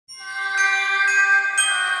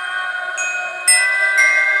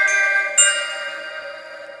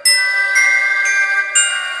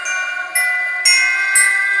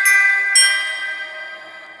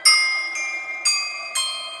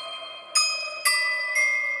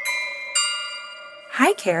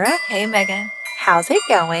Hi, Kara. Hey, Megan. How's it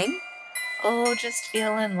going? Oh, just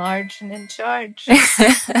feeling large and in charge.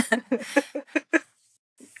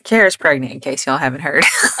 Kara's pregnant, in case y'all haven't heard.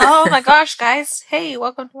 Oh my gosh, guys. Hey,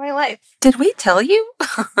 welcome to my life. Did we tell you?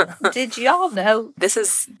 Did y'all know? This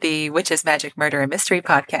is the Witches, Magic, Murder, and Mystery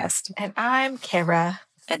podcast. And I'm Kara.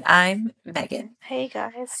 And I'm Megan. Hey,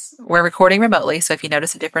 guys. We're recording remotely, so if you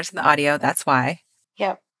notice a difference in the audio, that's why.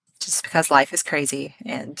 Yep. Just because life is crazy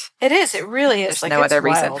and It is. It really is. there's no other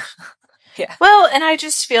reason. Yeah. Well, and I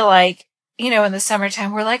just feel like, in the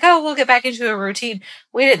summertime, we're like, oh, we'll get back into a routine.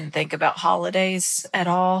 We didn't think about holidays at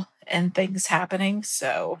all and things happening,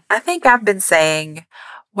 so. I think I've been saying,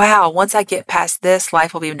 wow, once I get past this,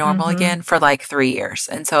 life will be normal again for like 3 years.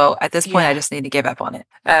 And so at this point, I just need to give up on it.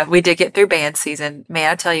 We did get through band season.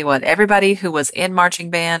 Man, I tell you what, everybody who was in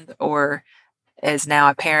marching band or is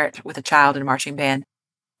now a parent with a child in marching band,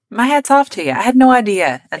 my hat's off to you. I had no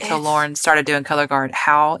idea until Lauren started doing color guard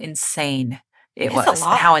how insane it was,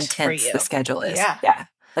 how intense the schedule is. Yeah.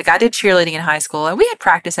 Like I did cheerleading in high school and we had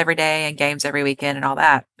practice every day and games every weekend and all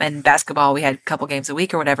that. And basketball, we had a couple games a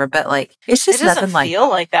week or whatever. But like, it's just nothing like feel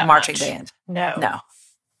like that marching much. band. No.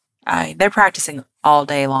 They're practicing all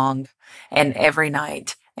day long and every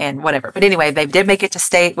night and whatever. But anyway, they did make it to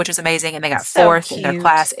state, which was amazing. And they got fourth in their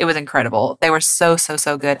class. It was incredible. They were so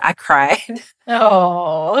good. I cried.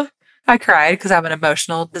 Oh. I cried because I'm an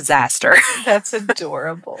emotional disaster. That's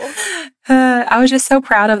adorable. I was just so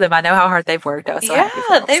proud of them. I know how hard they've worked. I was so happy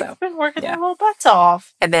for them, they've been working their little butts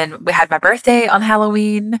off. And then we had my birthday on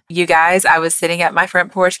Halloween. You guys, I was sitting at my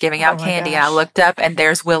front porch giving out candy. And I looked up and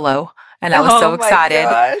there's Willow. And I was so excited.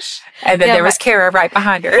 Gosh. And then there was Kara right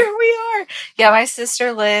behind her. Here we are. Yeah, my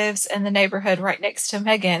sister lives in the neighborhood right next to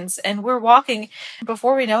Megan's. And we're walking.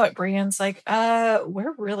 Before we know it, Brian's like,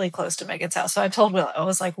 we're really close to Megan's house. So I told Willow, I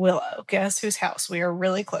was like, Willow, guess whose house we are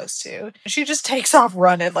really close to? She just takes off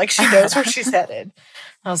running like she knows where she's headed.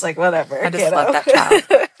 I was like, whatever. I just love that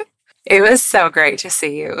child. It was so great to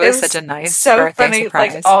see you. It was such a nice birthday funny.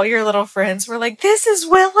 surprise. Like all your little friends were like, this is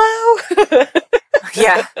Willow.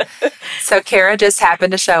 Yeah. So Kara just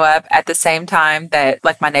happened to show up at the same time that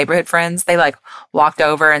like my neighborhood friends, they like walked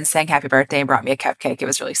over and sang happy birthday and brought me a cupcake. It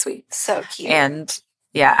was really sweet. So cute. And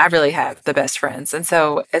yeah, I really have the best friends. And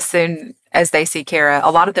so as soon as they see Kara,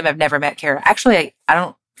 a lot of them have never met Kara. Actually, I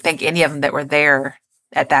don't think any of them that were there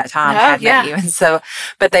at that time had met you. And so,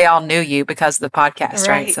 but they all knew you because of the podcast,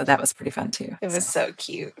 right? So that was pretty fun too. It was so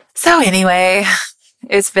cute. So anyway,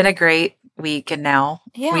 it's been a great week and now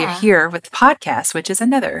we are here with the podcast, which is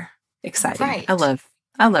another exciting. Right. I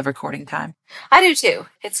love recording time. I do too.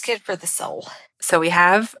 It's good for the soul. So we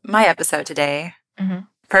have my episode today.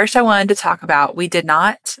 First, I wanted to talk about, we did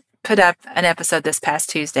not put up an episode this past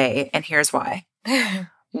Tuesday, and here's why.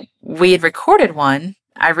 We had recorded one.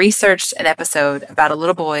 I researched an episode about a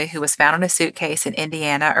little boy who was found in a suitcase in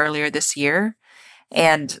Indiana earlier this year.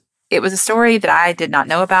 And it was a story that I did not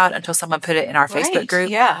know about until someone put it in our Facebook group.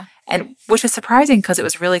 Yeah. And which was surprising because it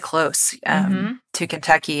was really close to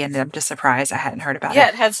Kentucky. And I'm just surprised I hadn't heard about it. Yeah,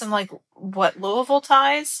 it had some Louisville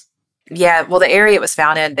ties? Yeah. Well, the area it was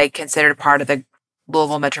found in, they considered part of the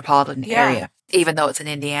Louisville metropolitan area, even though it's in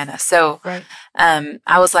Indiana. So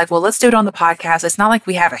I was like, well, let's do it on the podcast. It's not like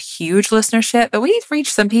we have a huge listenership, but we've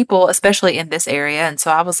reached some people, especially in this area. And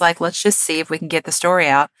so I was like, let's just see if we can get the story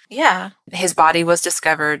out. Yeah. His body was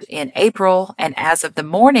discovered in April. And as of the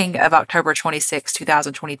morning of October 26,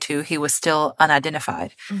 2022, he was still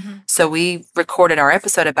unidentified. So we recorded our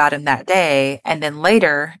episode about him that day. And then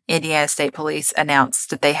later, Indiana State Police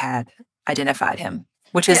announced that they had identified him.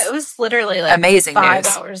 Which is it was literally amazing 5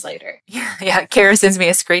 news. hours later. Yeah. Kara sends me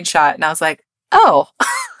a screenshot and I was like, oh.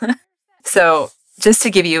 So just to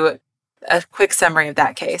give you a quick summary of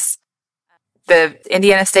that case, the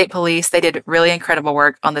Indiana State Police, they did really incredible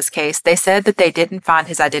work on this case. They said that they didn't find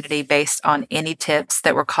his identity based on any tips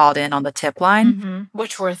that were called in on the tip line.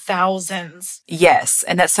 Which were thousands. Yes.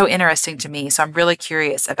 And that's so interesting to me. So I'm really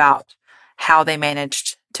curious about how they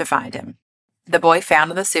managed to find him. The boy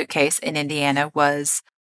found in the suitcase in Indiana was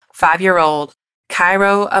 5-year-old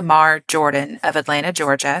Cairo Amar Jordan of Atlanta,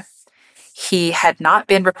 Georgia. He had not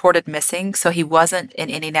been reported missing, so he wasn't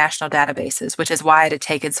in any national databases, which is why it had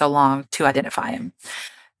taken so long to identify him.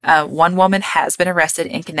 One woman has been arrested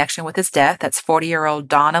in connection with his death. That's 40-year-old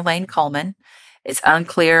Dawn Elaine Coleman. It's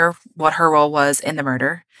unclear what her role was in the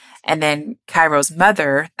murder. And then Cairo's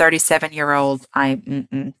mother, 37-year-old,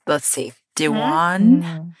 let's see,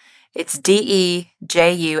 Dewan. It's Dejuane.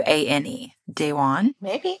 Dewan.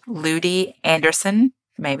 Maybe. Ludi Anderson,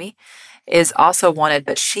 maybe, is also wanted,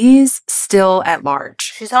 but she's still at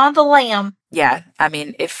large. She's on the lam. Yeah. I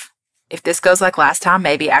mean, if if this goes like last time,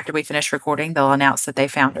 maybe after we finish recording, they'll announce that they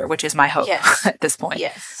found her, which is my hope at this point.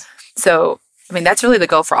 Yes. So, I mean, that's really the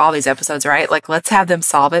goal for all these episodes, right? Like, let's have them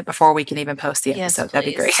solve it before we can even post the episode. Yes, That'd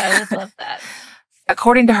be great. I would love that.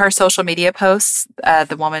 According to her social media posts,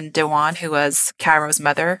 the woman, Dewan, who was Cairo's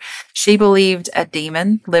mother, she believed a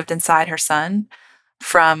demon lived inside her son.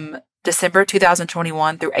 From December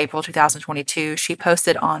 2021 through April 2022, she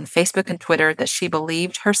posted on Facebook and Twitter that she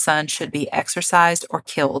believed her son should be exorcised or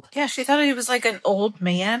killed. Yeah, she thought he was like an old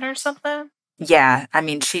man or something. Yeah, I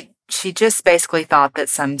mean, she just basically thought that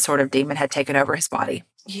some sort of demon had taken over his body.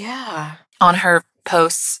 Yeah. On her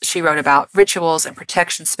posts, she wrote about rituals and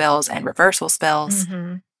protection spells and reversal spells.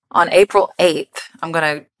 Mm-hmm. On April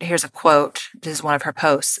 8th, here's a quote. This is one of her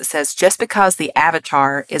posts. It says, just because the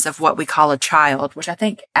avatar is of what we call a child, which I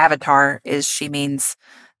think avatar she means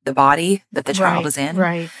the body that the child is in.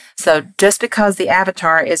 Right. So just because the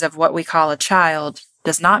avatar is of what we call a child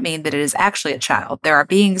does not mean that it is actually a child. There are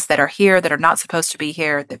beings that are here that are not supposed to be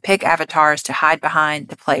here, that pick avatars to hide behind,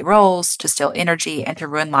 to play roles, to steal energy, and to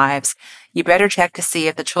ruin lives. You better check to see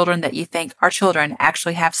if the children that you think are children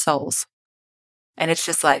actually have souls. And it's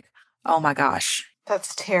just like, oh my gosh.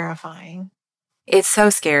 That's terrifying. It's so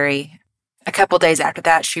scary. A couple days after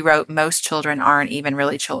that, she wrote, most children aren't even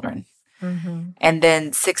really children. Mm-hmm. And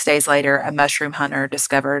then 6 days later, a mushroom hunter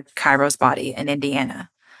discovered Cairo's body in Indiana.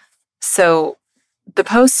 So the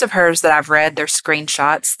posts of hers that I've read, they're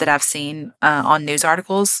screenshots that I've seen on news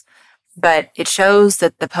articles, but it shows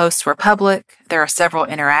that the posts were public. There are several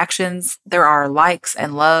interactions. There are likes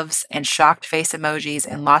and loves and shocked face emojis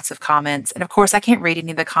and lots of comments. And of course, I can't read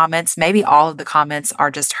any of the comments. Maybe all of the comments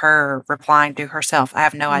are just her replying to herself. I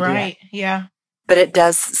have no idea. Right, yeah. But it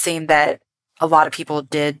does seem that a lot of people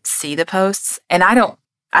did see the posts. And I don't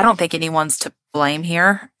think anyone's to blame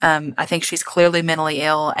here. I think she's clearly mentally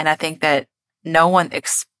ill. And I think that no one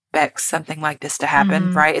expects something like this to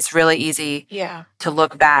happen, right? It's really easy to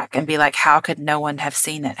look back and be like, how could no one have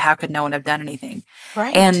seen it? How could no one have done anything?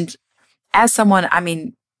 Right. And as someone, I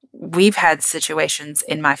mean, we've had situations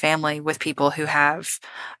in my family with people who have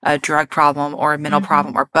a drug problem or a mental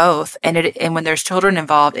problem or both. And when there's children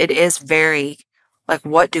involved, it is very like,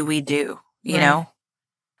 what do we do? You know?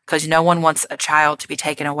 Because no one wants a child to be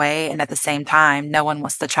taken away. And at the same time, no one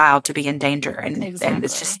wants the child to be in danger. And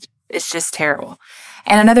it's just terrible.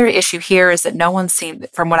 And another issue here is that no one seemed,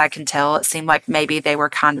 from what I can tell, it seemed like maybe they were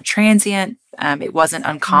kind of transient. It wasn't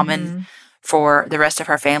uncommon for the rest of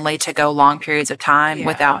her family to go long periods of time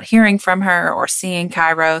without hearing from her or seeing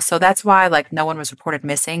Cairo. So that's why like no one was reported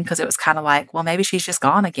missing, because it was kind of like, well, maybe she's just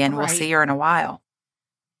gone again. We'll see her in a while.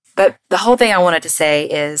 But the whole thing I wanted to say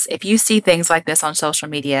is if you see things like this on social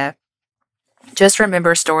media, just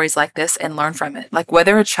remember stories like this and learn from it. Like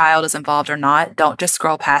whether a child is involved or not, don't just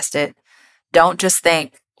scroll past it. Don't just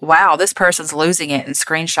think, wow, this person's losing it and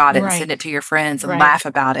screenshot it and send it to your friends and laugh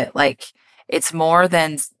about it. Like it's more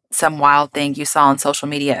than some wild thing you saw on social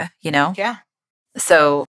media, you know? Yeah.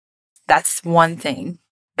 So that's one thing.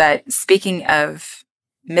 But speaking of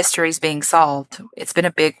mysteries being solved, it's been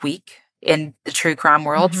a big week in the true crime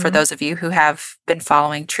world for those of you who have been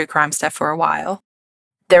following true crime stuff for a while.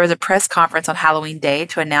 There was a press conference on Halloween Day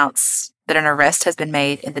to announce that an arrest has been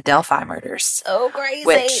made in the Delphi murders. Oh, crazy.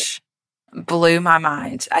 Which blew my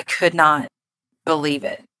mind. I could not believe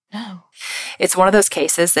it. No. It's one of those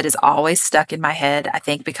cases that is always stuck in my head, I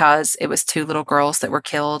think because it was 2 little girls that were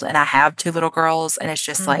killed, and I have 2 little girls, and it's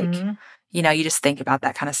just like, you know, you just think about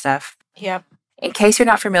that kind of stuff. Yep. In case you're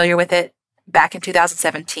not familiar with it, back in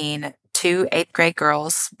 2017, 2 8th-grade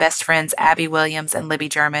girls, best friends Abby Williams and Libby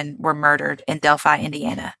German, were murdered in Delphi,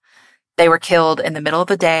 Indiana. They were killed in the middle of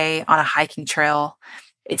the day on a hiking trail.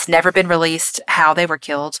 It's never been released how they were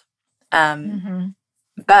killed.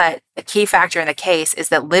 But a key factor in the case is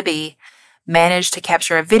that Libby managed to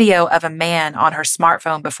capture a video of a man on her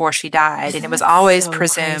smartphone before she died. And it was always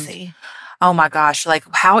presumed, crazy. Oh my gosh, like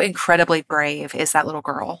how incredibly brave is that little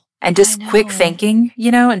girl? And just quick thinking,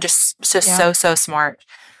 you know, and just so smart.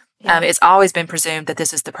 It's always been presumed that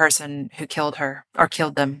this is the person who killed her or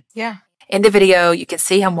killed them. Yeah. In the video, you can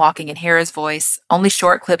see him walking and hear his voice. Only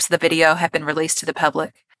short clips of the video have been released to the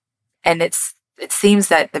public. And it seems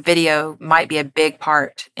that the video might be a big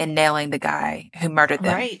part in nailing the guy who murdered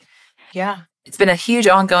them. Right. Yeah. It's been a huge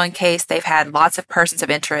ongoing case. They've had lots of persons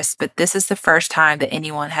of interest, but this is the first time that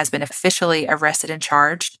anyone has been officially arrested and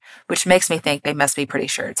charged, which makes me think they must be pretty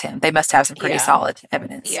sure it's him. They must have some pretty solid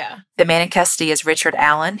evidence. Yeah. The man in custody is Richard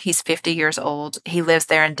Allen. He's 50 years old. He lives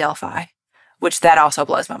there in Delphi, which that also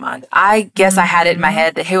blows my mind. I guess I had it in my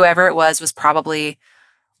head that whoever it was probably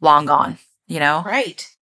long gone, you know? Right.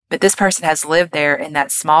 But this person has lived there in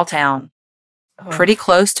that small town pretty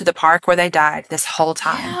close to the park where they died this whole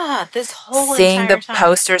time. Yeah, this whole seeing entire the time.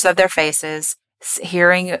 posters of their faces,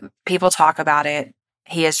 hearing people talk about it.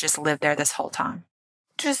 He has just lived there this whole time.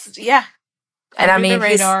 Just, yeah. And Under I mean, the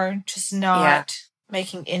radar, just not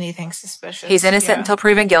making anything suspicious. He's innocent until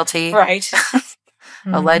proven guilty. Right.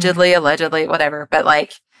 Allegedly, whatever. But,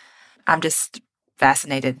 like, I'm just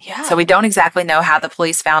fascinated. Yeah. So we don't exactly know how the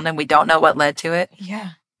police found him. We don't know what led to it.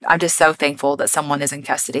 Yeah. I'm just so thankful that someone is in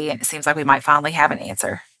custody, and it seems like we might finally have an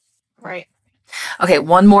answer. Right. Okay,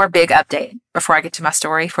 one more big update before I get to my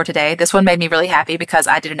story for today. This one made me really happy because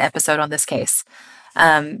I did an episode on this case.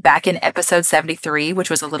 Back in episode 73, which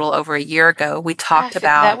was a little over a year ago, we talked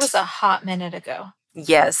about... That was a hot minute ago.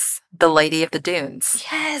 Yes, the Lady of the Dunes.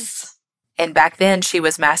 Yes. And back then, she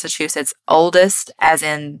was Massachusetts' oldest, as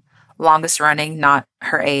in longest running, not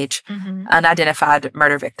her age, unidentified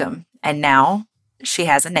murder victim. And now she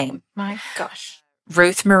has a name. My gosh.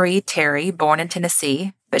 Ruth Marie Terry, born in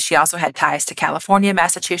Tennessee, but she also had ties to California,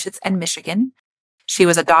 Massachusetts, and Michigan. She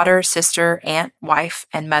was a daughter, sister, aunt, wife,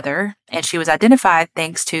 and mother, and she was identified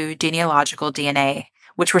thanks to genealogical DNA,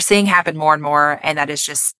 which we're seeing happen more and more, and that is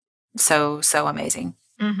just so amazing.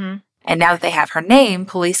 Mm-hmm. And now that they have her name,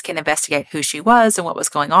 police can investigate who she was and what was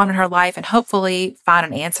going on in her life and hopefully find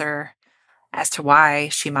an answer as to why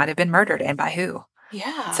she might have been murdered and by who.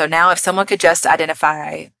 Yeah. So now if someone could just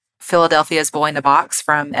identify Philadelphia's Boy in the Box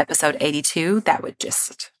from episode 82, that would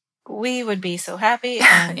just... We would be so happy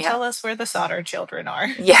and tell us where the Sauter children are.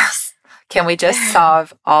 Yes. Can we just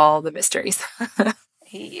solve all the mysteries?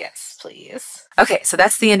 Yes, please. Okay, so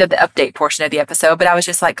that's the end of the update portion of the episode, but I was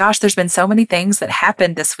just like, gosh, there's been so many things that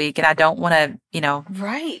happened this week, and I don't want to,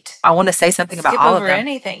 Right. I want to say something about all of them.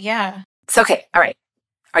 Anything, yeah. It's okay. All right.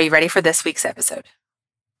 Are you ready for this week's episode?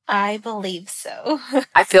 I believe so.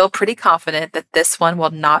 I feel pretty confident that this one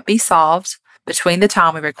will not be solved between the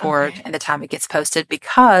time we record and the time it gets posted,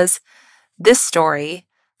 because this story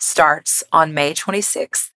starts on May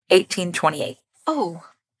 26th, 1828. Oh.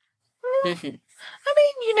 Mm-hmm. I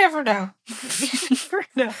mean, you never know. You never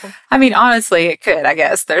know. I mean, honestly, it could, I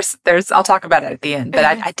guess. There's. I'll talk about it at the end, but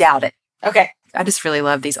I doubt it. Okay. I just really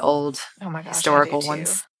love these old historical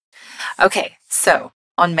ones. Too. Okay, so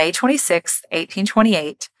on May 26th,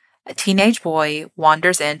 1828, a teenage boy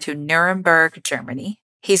wanders into Nuremberg, Germany.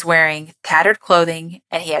 He's wearing tattered clothing,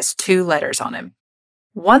 and he has 2 letters on him.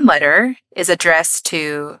 One letter is addressed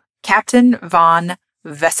to Captain von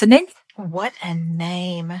Wessenig. What a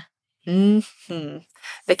name. Mm-hmm.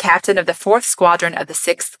 The captain of the 4th Squadron of the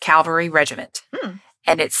 6th Cavalry Regiment.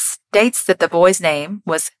 And it states that the boy's name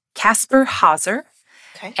was Kaspar Hauser,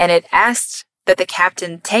 and it asked that the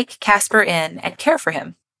captain take Kaspar in and care for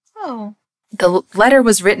him. Oh. The letter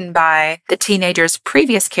was written by the teenager's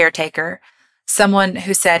previous caretaker, someone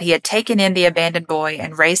who said he had taken in the abandoned boy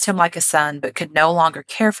and raised him like a son, but could no longer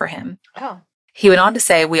care for him. Oh. He went on to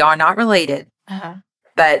say, "We are not related,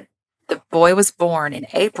 but the boy was born in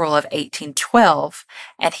April of 1812,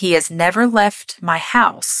 and he has never left my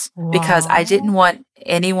house because I didn't want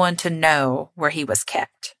anyone to know where he was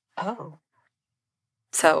kept." Oh.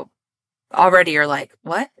 So already you're like,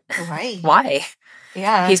 what? Right. Why?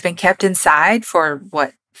 Yeah. He's been kept inside for,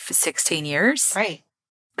 16 years? Right.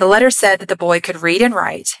 The letter said that the boy could read and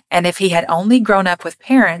write, and if he had only grown up with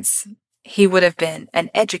parents, he would have been an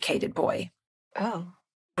educated boy. Oh.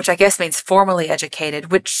 Which I guess means formally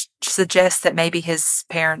educated, which suggests that maybe his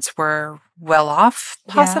parents were well off,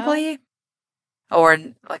 possibly, or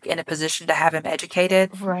like in a position to have him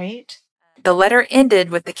educated. Right. The letter ended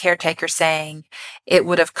with the caretaker saying, "It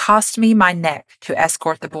would have cost me my neck to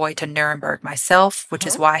escort the boy to Nuremberg myself, which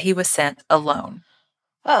is why he was sent alone."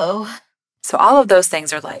 Oh. So all of those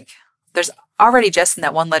things are like, there's already just in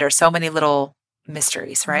that one letter so many little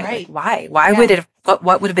mysteries, right? Right. Like why? Why would it have,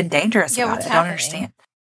 what would have been dangerous about it? I don't understand.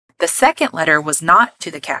 The second letter was not to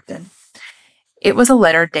the captain. It was a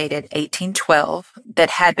letter dated 1812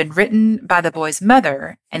 that had been written by the boy's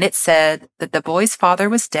mother, and it said that the boy's father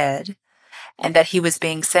was dead and that he was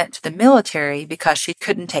being sent to the military because she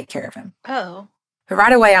couldn't take care of him. Oh. But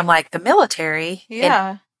right away, I'm like, the military?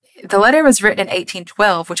 Yeah. And the letter was written in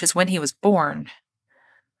 1812, which is when he was born.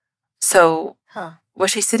 So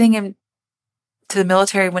was she sending him to the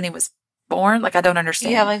military when he was born? Like, I don't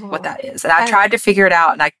understand what that is. And I tried to figure it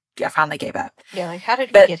out, and I finally gave up. Yeah, like, how did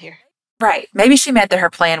he get here? Right. Maybe she meant that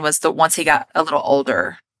her plan was that once he got a little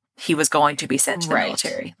older, he was going to be sent to the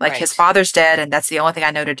military. Like, his father's dead, and that's the only thing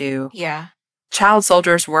I know to do. Yeah. Child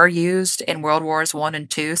soldiers were used in World Wars I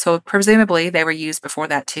and II, so presumably they were used before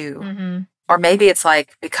that too. Mm-hmm. Or maybe it's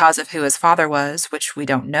like because of who his father was, which we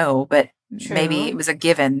don't know, but True. maybe it was a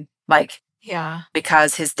given. Like, Yeah.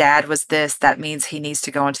 because his dad was this, that means he needs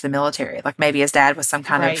to go into the military. Like maybe his dad was some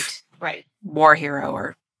kind of war hero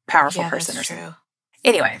or powerful person or something.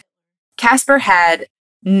 Anyway, Kaspar had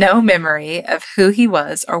no memory of who he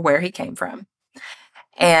was or where he came from.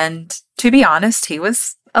 And to be honest, he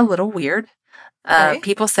was a little weird.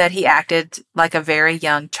 People said he acted like a very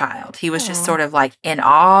young child. He was just sort of like in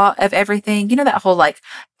awe of everything. You know, that whole like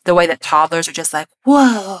the way that toddlers are just like,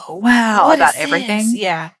 whoa, wow, what about everything. This?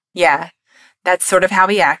 Yeah. Yeah. That's sort of how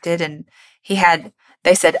he acted. And he had,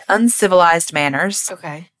 they said, uncivilized manners.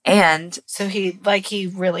 Okay. And so he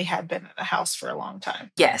really had been in the house for a long time.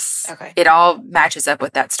 Yes. Okay. It all matches up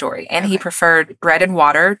with that story. And he preferred bread and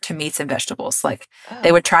water to meats and vegetables. Like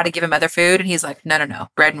they would try to give him other food and he's like, no,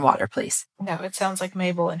 bread and water, please. No, it sounds like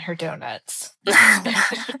Mabel and her donuts.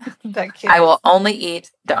 That kid. I will only eat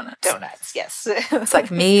donuts. Donuts, yes. It's like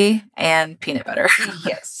me and peanut butter.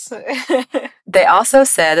 Yes. They also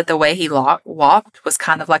said that the way he walked was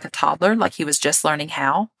kind of like a toddler, like he was just learning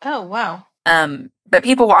how. Oh, wow. But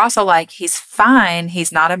people were also like, he's fine.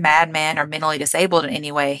 He's not a madman or mentally disabled in any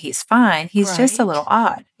way. He's fine. He's just a little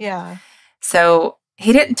odd. Yeah. So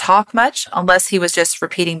he didn't talk much unless he was just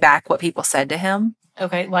repeating back what people said to him.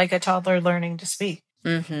 Okay, like a toddler learning to speak.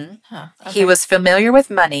 Mm-hmm. Huh, okay. He was familiar with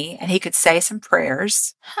money and he could say some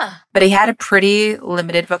prayers. But he had a pretty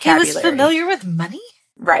limited vocabulary. He was familiar with money?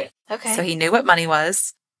 Right. Okay. So he knew what money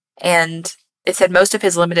was. And it said most of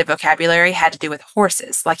his limited vocabulary had to do with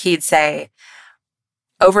horses. Like he'd say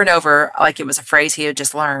over and over, like it was a phrase he had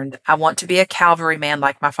just learned, I want to be a cavalryman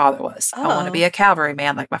like my father was. I want to be a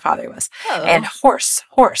cavalryman like my father was. And horse.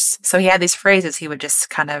 So he had these phrases he would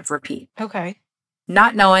just kind of repeat. Okay.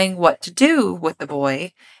 Not knowing what to do with the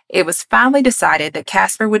boy, it was finally decided that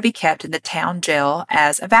Kaspar would be kept in the town jail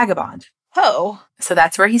as a vagabond. Oh. So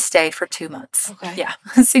that's where he stayed for 2 months. Okay. Yeah.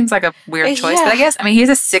 It seems like a weird choice, but I guess, he's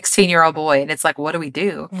a 16-year-old boy and it's like, what do we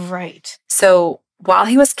do? Right. So while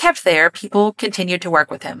he was kept there, people continued to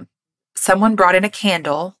work with him. Someone brought in a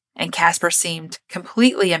candle and Kaspar seemed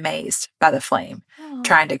completely amazed by the flame,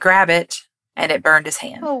 trying to grab it, and it burned his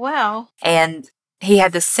hand. Oh, wow. And he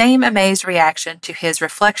had the same amazed reaction to his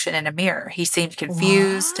reflection in a mirror. He seemed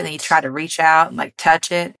confused and he tried to reach out and like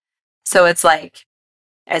touch it. So it's like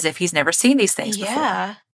as if he's never seen these things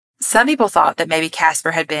before. Some people thought that maybe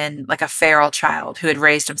Kaspar had been like a feral child who had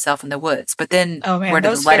raised himself in the woods. But then where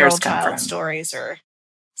did the letters come from? Stories are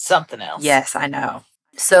something else. Yes, I know.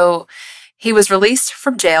 So he was released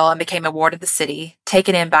from jail and became a ward of the city,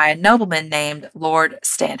 taken in by a nobleman named Lord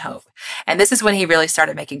Stanhope. And this is when he really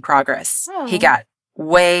started making progress. He got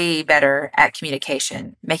way better at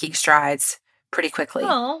communication, making strides pretty quickly.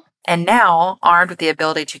 And now, armed with the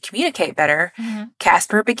ability to communicate better,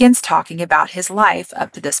 Kaspar begins talking about his life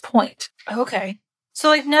up to this point. Okay. So,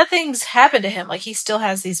 like, nothing's happened to him. Like, he still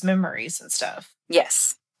has these memories and stuff.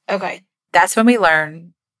 Yes. Okay. That's when we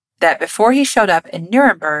learn that before he showed up in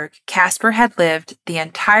Nuremberg, Kaspar had lived the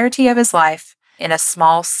entirety of his life in a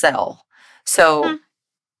small cell. So,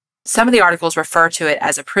 some of the articles refer to it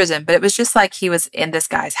as a prison, but it was just like he was in this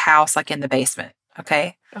guy's house, like in the basement.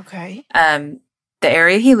 Okay? Okay. The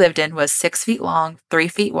area he lived in was 6 feet long, 3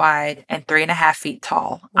 feet wide, and 3.5 feet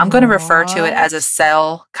tall. I'm going to refer to it as a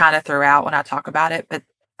cell kind of throughout when I talk about it, but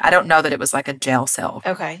I don't know that it was like a jail cell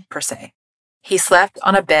per se. He slept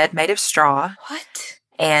on a bed made of straw. What?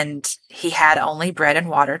 And he had only bread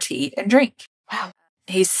and water to eat and drink. Wow.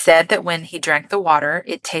 He said that when he drank the water,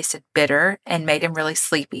 it tasted bitter and made him really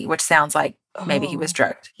sleepy, which sounds like maybe he was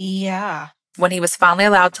drugged. Yeah. When he was finally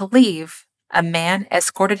allowed to leave, a man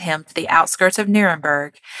escorted him to the outskirts of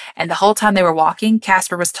Nuremberg, and the whole time they were walking,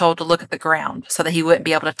 Kaspar was told to look at the ground so that he wouldn't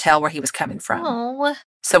be able to tell where he was coming from. Oh.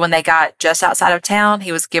 So when they got just outside of town,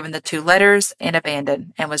 he was given the 2 letters and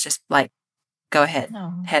abandoned and was just like, go ahead,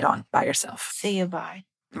 head on by yourself. See you, bye.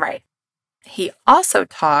 Right. He also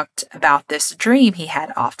talked about this dream he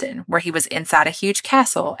had often, where he was inside a huge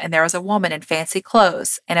castle and there was a woman in fancy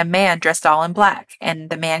clothes and a man dressed all in black, and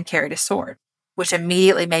the man carried a sword, which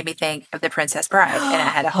immediately made me think of The Princess Bride, and I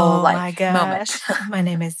had a whole moment. My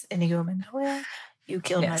name is Inigo Montoya. You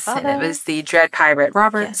killed my father. And it was the Dread Pirate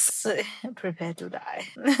Roberts. Yes, prepare to die.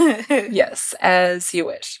 Yes, as you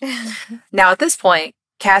wish. Now, at this point,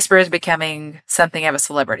 Kaspar is becoming something of a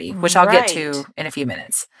celebrity, which I'll get to in a few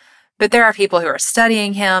minutes. But there are people who are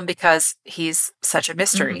studying him because he's such a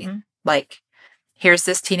mystery. Like, here's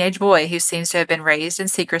this teenage boy who seems to have been raised in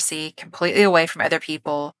secrecy, completely away from other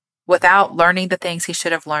people, without learning the things he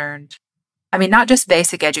should have learned. I mean, not just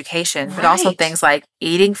basic education, but also things like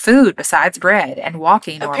eating food besides bread and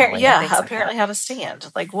walking normally. Apparently how to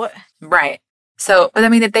stand. Like, what? Right. So, but I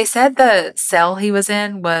mean, they said the cell he was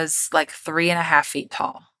in was like 3.5 feet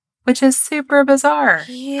tall. which is super bizarre.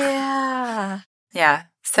 Yeah. Yeah.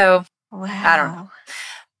 So, Wow. I don't know.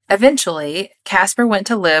 Eventually, Kaspar went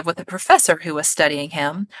to live with a professor who was studying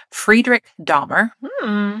him, Friedrich Dahmer.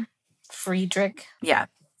 Friedrich. Yeah.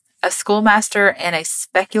 A schoolmaster and a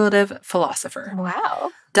speculative philosopher.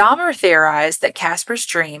 Wow. Dahmer theorized that Kaspar's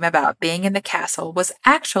dream about being in the castle was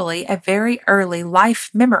actually a very early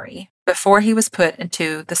life memory before he was put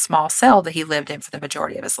into the small cell that he lived in for the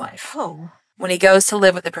majority of his life. Oh. When he goes to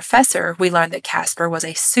live with the professor, we learn that Kaspar was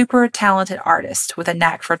a super talented artist with a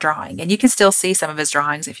knack for drawing. And you can still see some of his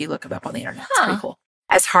drawings if you look him up on the internet. It's pretty cool.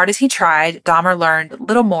 As hard as he tried, Dahmer learned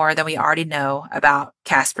little more than we already know about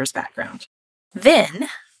Kaspar's background. Then,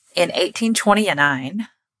 in 1829,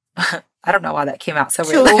 I don't know why that came out so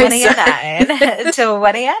weird. 29.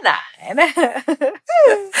 29.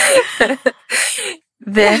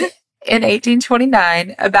 Then, in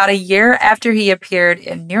 1829, about a year after he appeared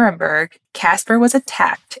in Nuremberg, Kaspar was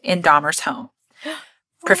attacked in Dahmer's home.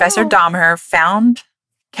 Professor Dahmer found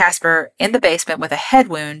Kaspar in the basement with a head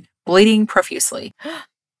wound, bleeding profusely.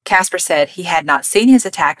 Kaspar said he had not seen his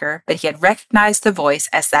attacker, but he had recognized the voice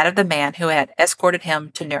as that of the man who had escorted him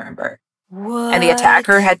to Nuremberg. What? And the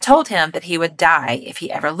attacker had told him that he would die if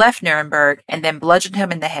he ever left Nuremberg, and then bludgeoned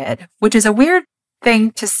him in the head, which is a weird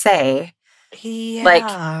thing to say. Yeah.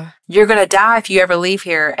 Like, you're going to die if you ever leave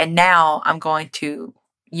here, and now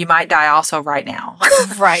you might die also right now.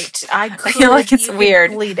 Right. I feel like it's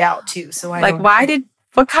weird. Bleed out too, so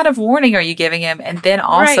what kind of warning are you giving him, and then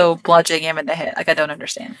also bludgeoning him in the head? Like, I don't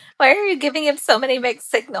understand. Why are you giving him so many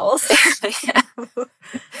mixed signals? Yeah.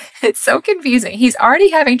 It's so confusing. He's already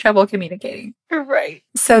having trouble communicating. Right.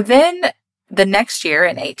 So then, the next year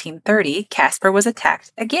in 1830, Kaspar was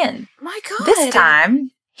attacked again. My God. This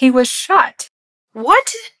time, he was shot.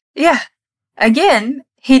 What? Yeah. Again,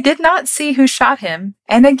 he did not see who shot him,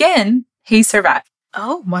 and again, he survived.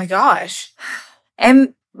 Oh my gosh.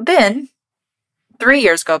 And then, 3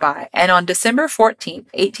 years go by, and on December 14th,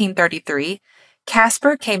 1833,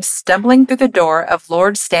 Kaspar came stumbling through the door of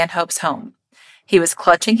Lord Stanhope's home. He was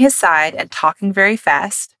clutching his side and talking very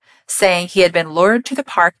fast, saying he had been lured to the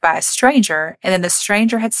park by a stranger, and then the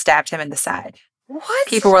stranger had stabbed him in the side. What?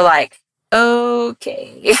 People were like,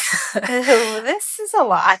 okay. Oh, this is a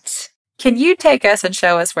lot. Can you take us and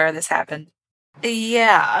show us where this happened?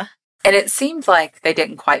 Yeah. And it seemed like they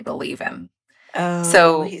didn't quite believe him. Oh,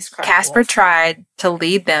 so he's Kaspar tried to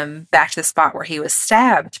lead them back to the spot where he was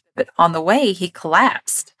stabbed, but on the way he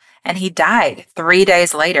collapsed and he died 3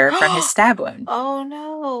 days later from his stab wound. Oh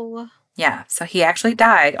no. Yeah, so he actually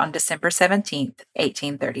died on December 17th,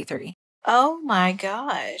 1833. Oh my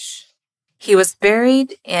gosh. He was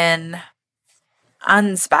buried in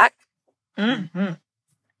Ansbach. Mm-hmm.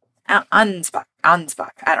 Ansbach,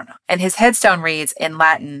 I don't know. And his headstone reads in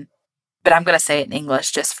Latin, but I'm going to say it in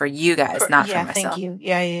English just for you guys, not for myself. Thank you.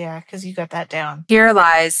 Yeah, because you got that down. Here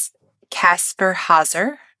lies Kaspar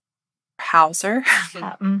Hauser.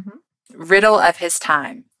 Riddle of his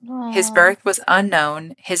time. Aww. His birth was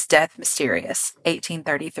unknown, his death mysterious,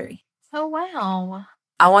 1833. Oh, wow.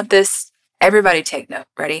 I want this, everybody take note.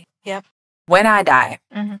 Ready? Yep. When I die,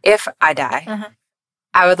 if I die,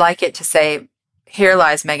 I would like it to say, here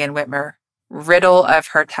lies Megan Whitmer, riddle of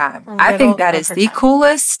her time. I think that is the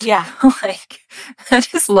coolest. Yeah. Like, I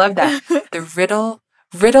just love that. The riddle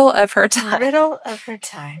of her time. Riddle of her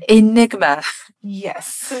time. Enigma.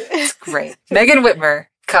 Yes. It's great. Megan Whitmer,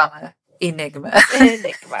 comma, Enigma.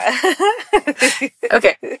 Enigma.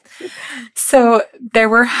 Okay. So there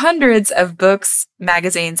were hundreds of books,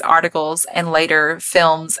 magazines, articles, and later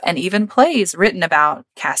films and even plays written about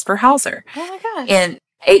Kaspar Hauser. Oh my gosh. In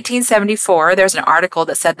 1874, there's an article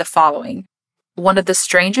that said the following. One of the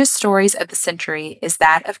strangest stories of the century is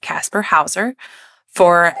that of Kaspar Hauser.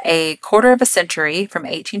 For a quarter of a century, from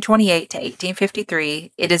 1828 to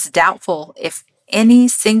 1853, it is doubtful if any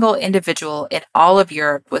single individual in all of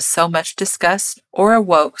Europe was so much discussed or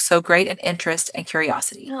awoke so great an interest and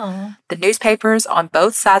curiosity. Oh. The newspapers on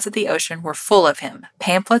both sides of the ocean were full of him.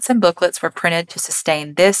 Pamphlets and booklets were printed to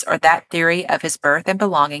sustain this or that theory of his birth and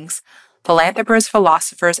belongings. Philanthropers,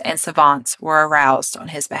 philosophers, and savants were aroused on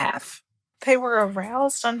his behalf. They were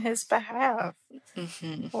aroused on his behalf.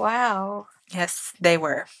 Mm-hmm. Wow. Yes, they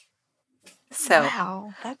were. So.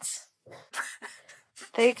 Wow, that's...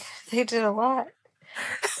 They did a lot.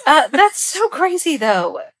 That's so crazy,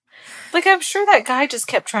 though. Like, I'm sure that guy just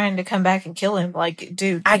kept trying to come back and kill him. Like,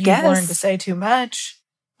 dude, you learned to say too much.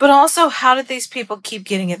 But also, how did these people keep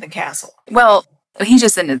getting in the castle? Well, he's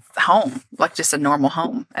just in his home, like just a normal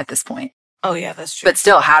home at this point. Oh, yeah, that's true. But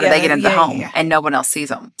still, how do they get into the home and no one else sees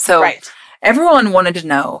them? So, right. Everyone wanted to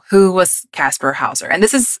know who was Kaspar Hauser. And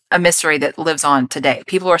this is a mystery that lives on today.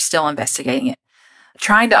 People are still investigating it.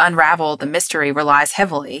 Trying to unravel the mystery relies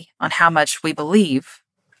heavily on how much we believe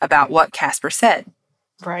about what Kaspar said.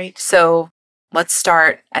 Right. So let's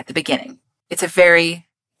start at the beginning. It's a very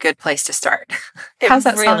good place to start. How's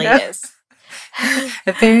that really song go? is.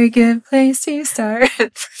 A very good place to start.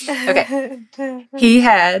 Okay. He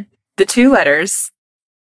had the 2 letters.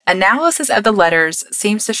 Analysis of the letters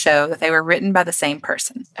seems to show that they were written by the same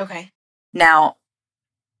person. Okay. Now,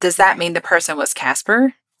 does that mean the person was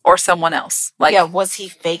Kaspar or someone else? Like, yeah, was he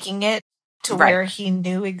faking it to Right. where he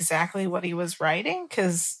knew exactly what he was writing?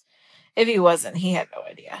 Because if he wasn't, he had no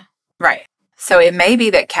idea. right. So it may be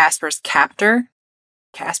that Kaspar's captor,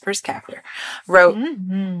 wrote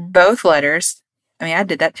both letters. I mean, I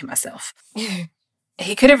did that to myself.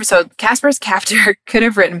 So Kaspar's captor could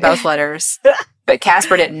have written both letters, but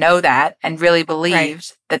Kaspar didn't know that and really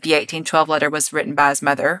believed that the 1812 letter was written by his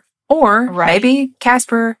mother. Or maybe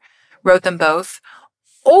Kaspar wrote them both.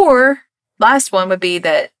 Or last one would be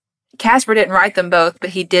that Kaspar didn't write them both,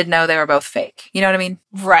 but he did know they were both fake. You know what I mean?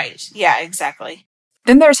 Right. Yeah, exactly.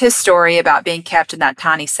 Then there's his story about being kept in that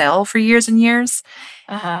tiny cell for years and years.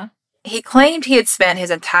 Uh-huh. He claimed he had spent his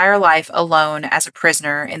entire life alone as a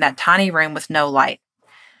prisoner in that tiny room with no light.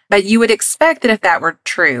 But you would expect that if that were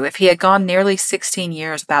true, if he had gone nearly 16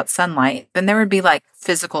 years without sunlight, then there would be like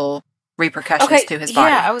physical repercussions to his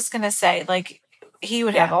body. Yeah, I was going to say, like, he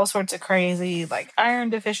would have all sorts of crazy, like, iron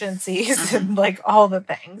deficiencies and, like, all the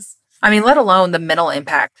things. I mean, let alone the mental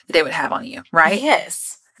impact that it would have on you, right?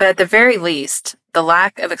 Yes. But at the very least, the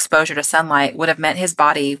lack of exposure to sunlight would have meant his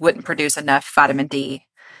body wouldn't produce enough vitamin D.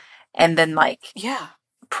 And then, like,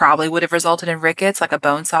 probably would have resulted in rickets, like a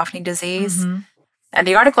bone softening disease. Mm-hmm. And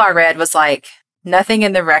the article I read was like, nothing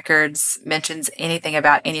in the records mentions anything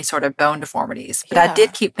about any sort of bone deformities. But I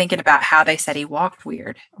did keep thinking about how they said he walked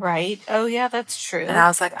weird. Right. Oh, yeah, that's true. And I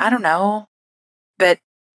was like, I don't know. But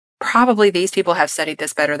probably these people have studied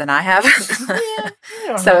this better than I have.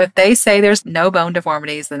 So if they say there's no bone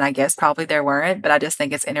deformities, then I guess probably there weren't. But I just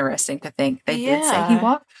think it's interesting to think they did say he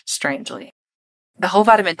walked strangely. The whole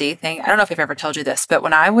vitamin D thing, I don't know if I've ever told you this, but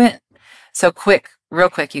when I went, real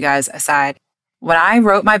quick, you guys, aside, when I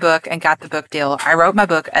wrote my book and got the book deal, I wrote my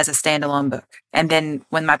book as a standalone book. And then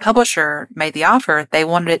when my publisher made the offer, they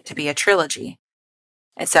wanted it to be a trilogy.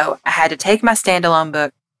 And so I had to take my standalone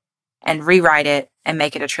book and rewrite it and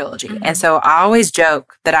make it a trilogy. Mm-hmm. And so I always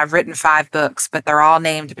joke that I've written 5 books, but they're all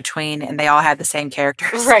named between and they all have the same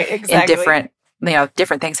characters. Right, exactly. And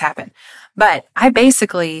different things happen. But I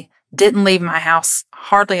basically didn't leave my house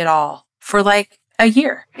hardly at all for like a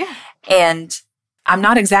year. Yeah. And I'm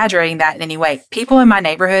not exaggerating that in any way. People in my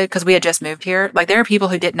neighborhood, because we had just moved here, like there are people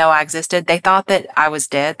who didn't know I existed. They thought that I was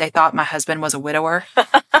dead. They thought my husband was a widower.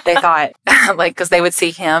 They thought, like, because they would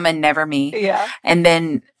see him and never me. Yeah. And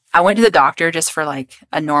then I went to the doctor just for like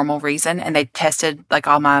a normal reason. And they tested like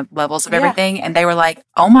all my levels of everything. And they were like,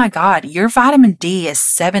 oh my God, your vitamin D is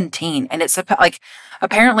 17. And it's like,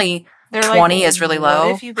 apparently They're 20 like, is really low.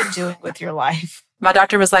 What have you been doing with your life? My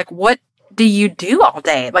doctor was like, what do you do all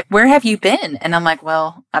day? Like, where have you been? And I'm like,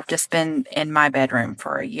 well, I've just been in my bedroom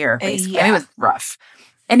for a year, basically. And it was rough.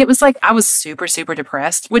 And it was like, I was super, super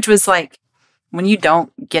depressed, which was like, when you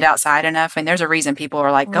don't get outside enough, and there's a reason people are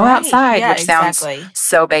like, go outside, which sounds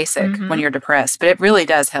so basic when you're depressed, but it really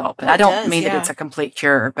does help. And I don't mean that it's a complete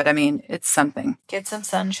cure, but I mean, it's something. Get some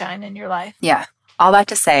sunshine in your life. Yeah. All that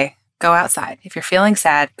to say, go outside. If you're feeling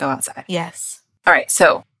sad, go outside. Yes. All right.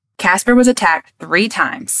 So Kaspar was attacked 3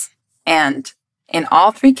 times. And in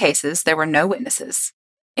all 3 cases, there were no witnesses.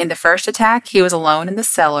 In the first attack, he was alone in the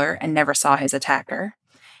cellar and never saw his attacker.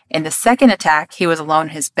 In the second attack, he was alone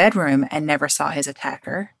in his bedroom and never saw his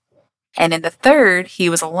attacker. And in the third, he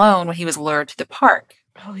was alone when he was lured to the park.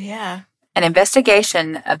 Oh, yeah. An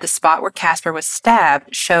investigation of the spot where Kaspar was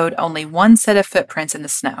stabbed showed only 1 set of footprints in the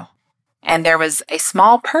snow. And there was a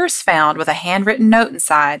small purse found with a handwritten note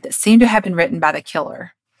inside that seemed to have been written by the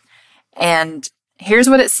killer. And here's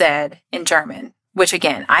what it said in German, which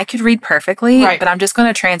again, I could read perfectly, but I'm just going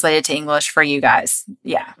to translate it to English for you guys.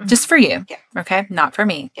 Yeah, just for you. Yeah. Okay, not for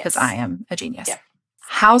me, because I am a genius. Yeah.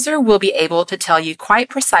 Hauser will be able to tell you quite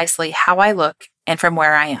precisely how I look and from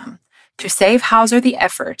where I am. To save Hauser the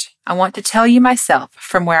effort, I want to tell you myself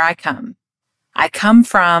from where I come. I come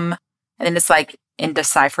from, and then it's like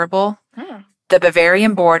indecipherable, the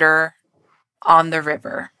Bavarian border on the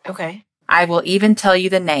river. Okay. I will even tell you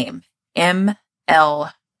the name,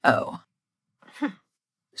 M-L-O.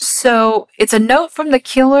 So it's a note from the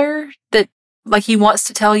killer that, like, he wants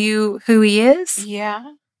to tell you who he is?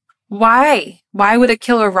 Yeah. Why? Why would a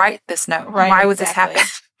killer write this note? Right, Why would this happen?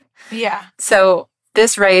 Yeah. So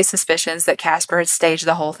this raised suspicions that Kaspar had staged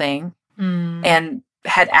the whole thing Mm. and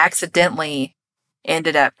had accidentally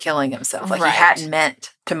ended up killing himself. Like, he hadn't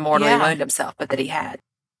meant to mortally wound himself, but that he had.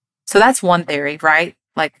 So that's one theory, right?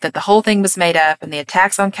 Like, that the whole thing was made up and the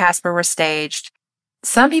attacks on Kaspar were staged.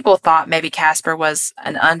 Some people thought maybe Kaspar was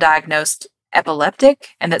an undiagnosed epileptic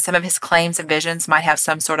and that some of his claims and visions might have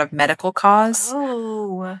some sort of medical cause.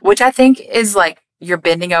 Oh. Which I think is like you're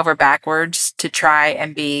bending over backwards to try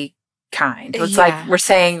and be kind. It's like we're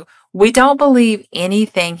saying, we don't believe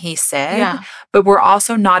anything he said, but we're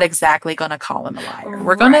also not exactly going to call him a liar.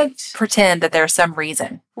 We're going to pretend that there's some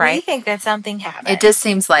reason, right? We think that something happened. It just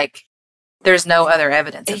seems like there's no other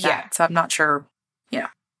evidence of that. So I'm not sure.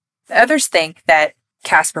 Others think that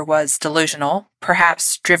Kaspar was delusional,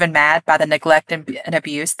 perhaps driven mad by the neglect and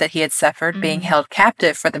abuse that he had suffered, being held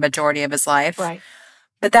captive for the majority of his life. Right.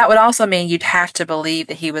 But that would also mean you'd have to believe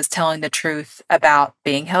that he was telling the truth about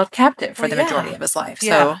being held captive for the majority of his life.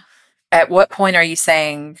 So at what point are you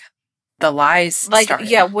saying the lies started?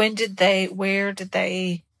 Where did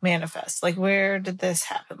they manifest? Like, where did this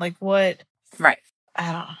happen? Like, what? Right.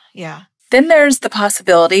 I don't know. Yeah. Then there's the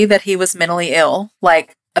possibility that he was mentally ill,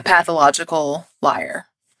 like a pathological liar.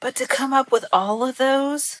 But to come up with all of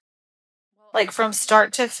those, like from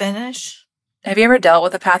start to finish. Have you ever dealt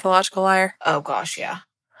with a pathological liar? Oh, gosh, yeah.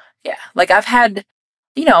 Yeah. Like, I've had,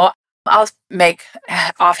 I'll make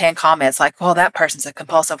offhand comments like, well, that person's a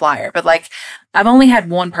compulsive liar. But, like, I've only had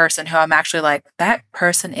one person who I'm actually like, that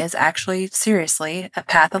person is actually seriously a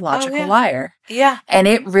pathological liar. Yeah. And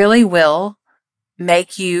it really will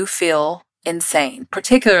make you feel insane,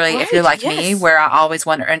 particularly if you're like me, where I always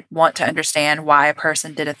want to understand why a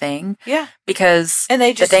person did a thing. Yeah. Because and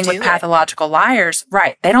they just the thing with pathological liars,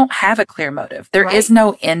 right, they don't have a clear motive. There is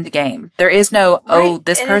no end game. There is no,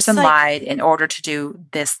 this person lied in order to do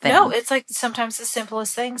this thing. No, it's like sometimes the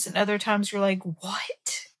simplest things, and other times you're like,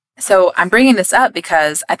 what? So I'm bringing this up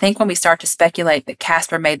because I think when we start to speculate that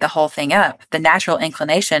Kaspar made the whole thing up, the natural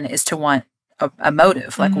inclination is to want a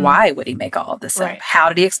motive. Like, why would he make all of this up? How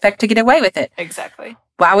did he expect to get away with it? Exactly.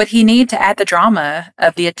 Why would he need to add the drama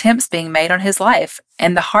of the attempts being made on his life?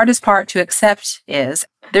 And the hardest part to accept is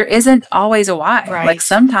there isn't always a why. Right. Like,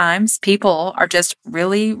 sometimes people are just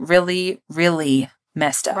really, really, really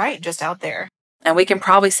messed up. Right, just out there. And we can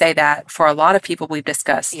probably say that for a lot of people we've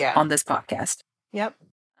discussed on this podcast. Yep.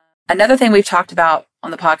 Another thing we've talked about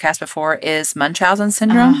on the podcast before is Munchausen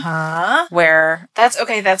syndrome, where... That's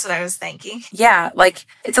what I was thinking. Yeah, like,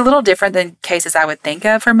 it's a little different than cases I would think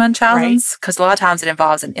of for Munchausen's, because a lot of times it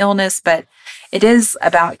involves an illness, but it is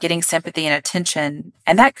about getting sympathy and attention,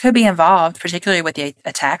 and that could be involved, particularly with the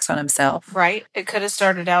attacks on himself. Right. It could have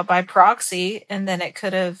started out by proxy, and then it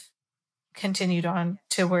could have continued on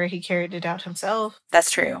to where he carried it out himself. That's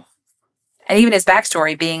true. And even his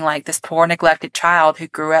backstory being like this poor neglected child who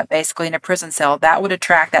grew up basically in a prison cell, that would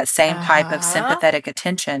attract that same type of sympathetic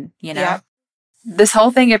attention, Yep. This whole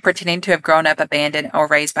thing of pretending to have grown up abandoned or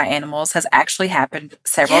raised by animals has actually happened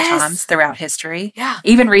several times throughout history. Yeah.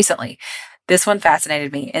 Even recently. This one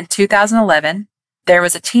fascinated me. In 2011, there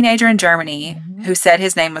was a teenager in Germany who said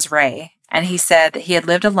his name was Ray. And he said that he had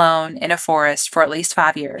lived alone in a forest for at least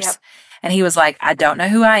 5 years. Yep. And he was like, I don't know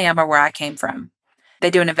who I am or where I came from. They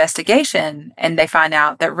do an investigation and they find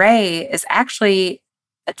out that Ray is actually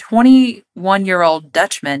a 21-year-old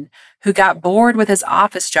Dutchman who got bored with his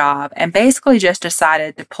office job and basically just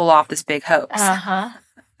decided to pull off this big hoax. And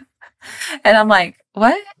I'm like,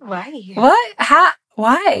 what? Why? What? How?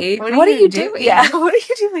 Why? What are you doing? Yeah. What are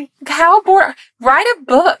you doing? How bored? Write a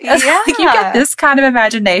book. Yeah. Like, you got this kind of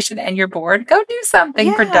imagination and you're bored. Go do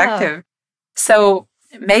something productive. So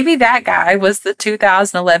maybe that guy was the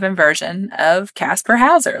 2011 version of Kaspar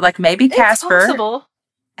Hauser. Like, maybe Kaspar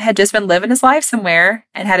had just been living his life somewhere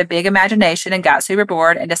and had a big imagination and got super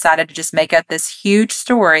bored and decided to just make up this huge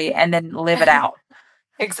story and then live it out.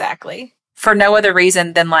 Exactly. For no other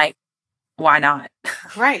reason than, like, why not?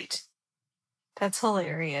 Right. That's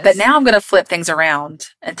hilarious. But now I'm going to flip things around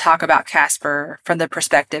and talk about Kaspar from the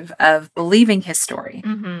perspective of believing his story.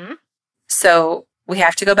 So we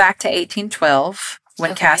have to go back to 1812.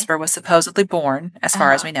 When Kaspar was supposedly born, as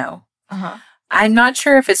far as we know. I'm not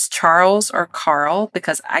sure if it's Charles or Carl,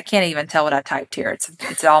 because I can't even tell what I typed here.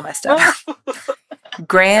 It's all messed up.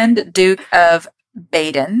 Grand Duke of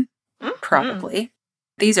Baden, probably.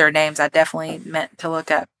 These are names I definitely meant to look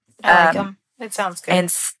up. I like them. It sounds good. And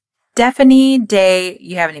Stephanie de...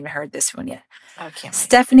 You haven't even heard this one yet. I can't wait.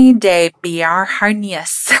 Stephanie de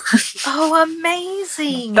Beauharnais. Oh,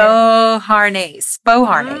 amazing. Beauharnais.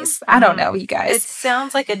 I don't know, you guys. It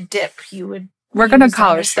sounds like a dip you would. We're going to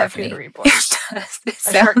call her Stephanie. It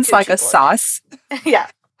sounds like a sauce. Yeah.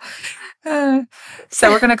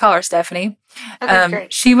 So we're going to call her Stephanie. Okay,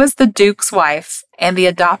 great. She was the Duke's wife and the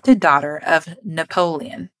adopted daughter of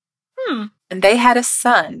Napoleon. And they had a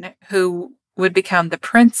son who would become the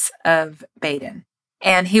Prince of Baden.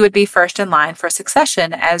 And he would be first in line for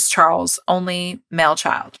succession as Charles' only male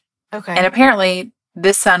child. Okay. And apparently,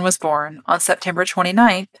 this son was born on September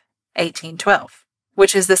 29th, 1812,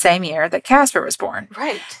 which is the same year that Kaspar was born.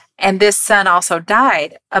 Right. And this son also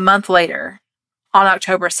died a month later on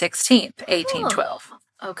October 16th, 1812.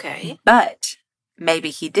 Okay. But maybe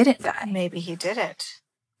he didn't die. Maybe he didn't.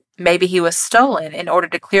 Maybe he was stolen in order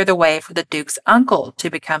to clear the way for the Duke's uncle to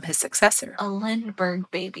become his successor. A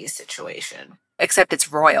Lindbergh baby situation. Except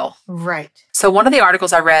it's royal. Right. So one of the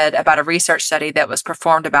articles I read about a research study that was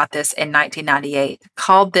performed about this in 1998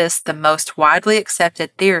 called this the most widely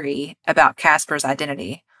accepted theory about Kaspar's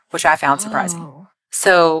identity, which I found surprising.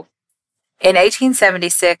 So in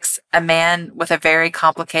 1876, a man with a very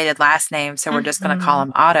complicated last name, so we're just going to call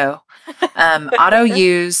him Otto, Otto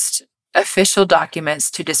used official documents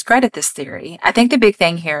to discredit this theory. I think the big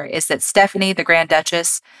thing here is that Stephanie, the Grand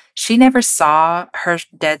Duchess, she never saw her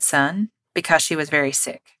dead son because she was very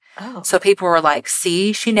sick. Oh. So people were like,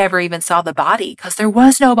 see, she never even saw the body because there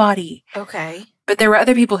was no body. Okay. But there were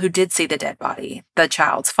other people who did see the dead body. The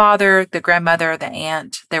child's father, the grandmother, the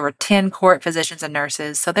aunt. There were 10 court physicians and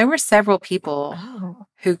nurses. So there were several people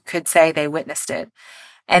who could say they witnessed it.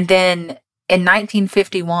 And then in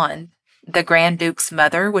 1951, the Grand Duke's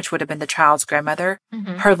mother, which would have been the child's grandmother,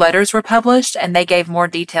 her letters were published and they gave more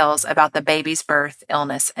details about the baby's birth,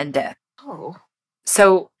 illness, and death. Oh.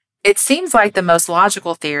 So it seems like the most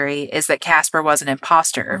logical theory is that Kaspar was an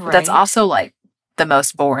imposter. Right. But that's also like the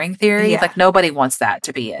most boring theory. Yeah. Like nobody wants that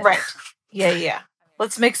to be it. Right. Yeah.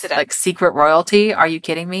 Let's mix it up. Like secret royalty. Are you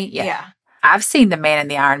kidding me? Yeah. I've seen The Man in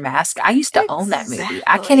the Iron Mask. I used to own that movie.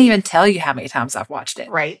 I can't even tell you how many times I've watched it.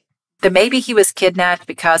 Right. That maybe he was kidnapped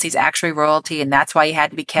because he's actually royalty and that's why he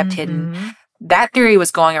had to be kept hidden. That theory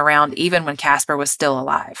was going around even when Kaspar was still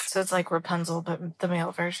alive. So it's like Rapunzel, but the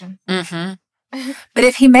male version. But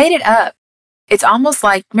if he made it up, it's almost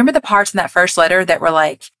like, remember the parts in that first letter that were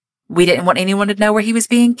like, we didn't want anyone to know where he was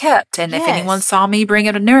being kept. And if anyone saw me bring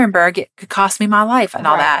him to Nuremberg, it could cost me my life and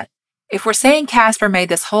all that. If we're saying Kaspar made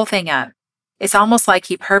this whole thing up, it's almost like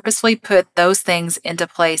he purposely put those things into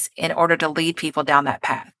place in order to lead people down that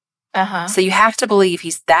path. So you have to believe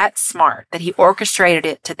he's that smart, that he orchestrated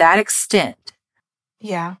it to that extent.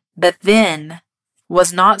 Yeah. But then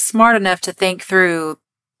was not smart enough to think through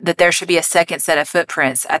that there should be a second set of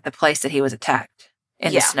footprints at the place that he was attacked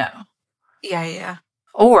in the snow. Yeah.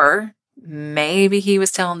 Or maybe he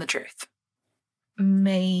was telling the truth.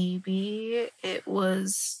 Maybe it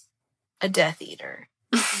was a Death Eater.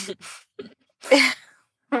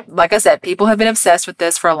 Like I said, people have been obsessed with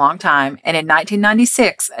this for a long time. And in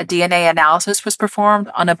 1996, a DNA analysis was performed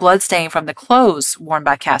on a bloodstain from the clothes worn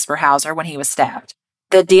by Kaspar Hauser when he was stabbed.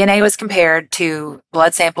 The DNA was compared to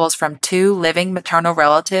blood samples from 2 living maternal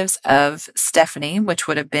relatives of Stephanie, which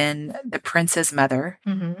would have been the prince's mother.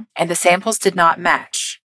 And the samples did not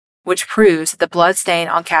match, which proves that the blood stain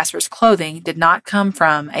on Kaspar's clothing did not come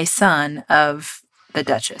from a son of the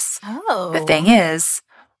Duchess. The thing is,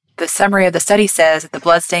 the summary of the study says that the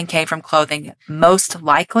bloodstain came from clothing most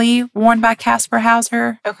likely worn by Kaspar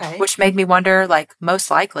Hauser. Which made me wonder, like,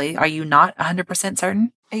 most likely, are you not 100%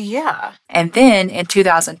 certain? Yeah. And then in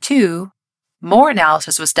 2002, more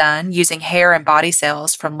analysis was done using hair and body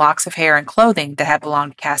cells from locks of hair and clothing that had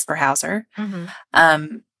belonged to Kaspar Hauser.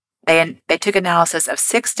 They took analysis of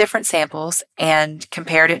 6 different samples and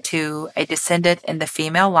compared it to a descendant in the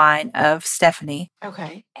female line of Stephanie.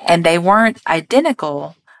 And they weren't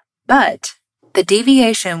identical, but the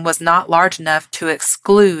deviation was not large enough to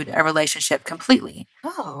exclude a relationship completely.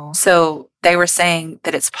 So they were saying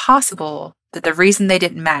that it's possible that the reason they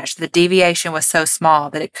didn't match, the deviation was so small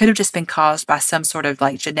that it could have just been caused by some sort of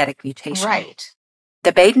like genetic mutation.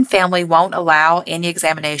 The Baden family won't allow any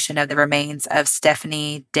examination of the remains of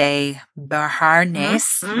Stephanie de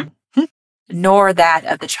Beauharnais, nor that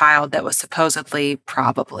of the child that was supposedly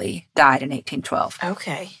probably died in 1812.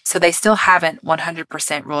 So they still haven't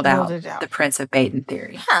 100% ruled out the Prince of Baden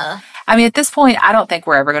theory. I mean, at this point, I don't think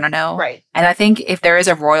we're ever going to know. And I think if there is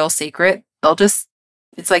a royal secret, they'll just,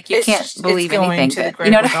 it's like you can't believe anything. To the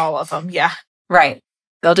grave with all of them.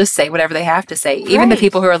 They'll just say whatever they have to say. Even the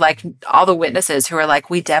people who are like, all the witnesses who are like,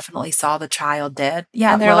 we definitely saw the child dead.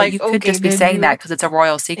 Yeah, and they're like, you could just be saying that because it's a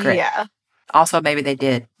royal secret. Also, maybe they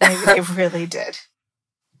did. Maybe they really did.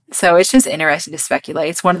 So it's just interesting to speculate.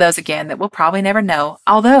 It's one of those, again, that we'll probably never know.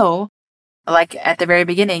 Although, like at the very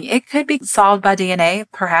beginning, it could be solved by DNA,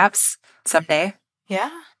 perhaps, someday.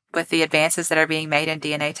 with the advances that are being made in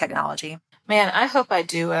DNA technology. Man, I hope I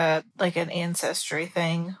do an ancestry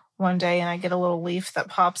thing one day and I get a little leaf that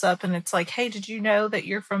pops up and it's like, hey, did you know that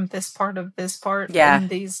you're from this part of this part in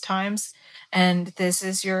these times? And this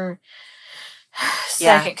is your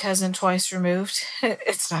second cousin twice removed.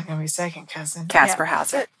 It's not going to be second cousin. Kaspar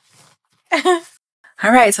Hauser.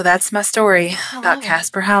 All right, so that's my story about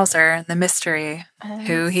Kaspar Hauser, the mystery,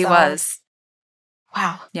 who he was.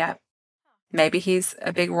 Wow. Yeah. Maybe he's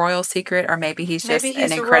a big royal secret, or maybe he's just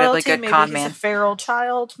an incredibly good con man. Maybe he's a feral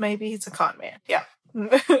child. Maybe he's a con man. Yeah.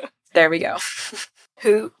 There we go.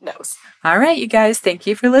 Who knows? All right, you guys. Thank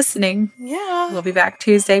you for listening. Yeah. We'll be back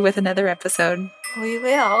Tuesday with another episode. We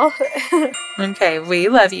will. Okay, we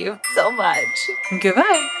love you so much.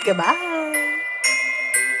 Goodbye. Goodbye.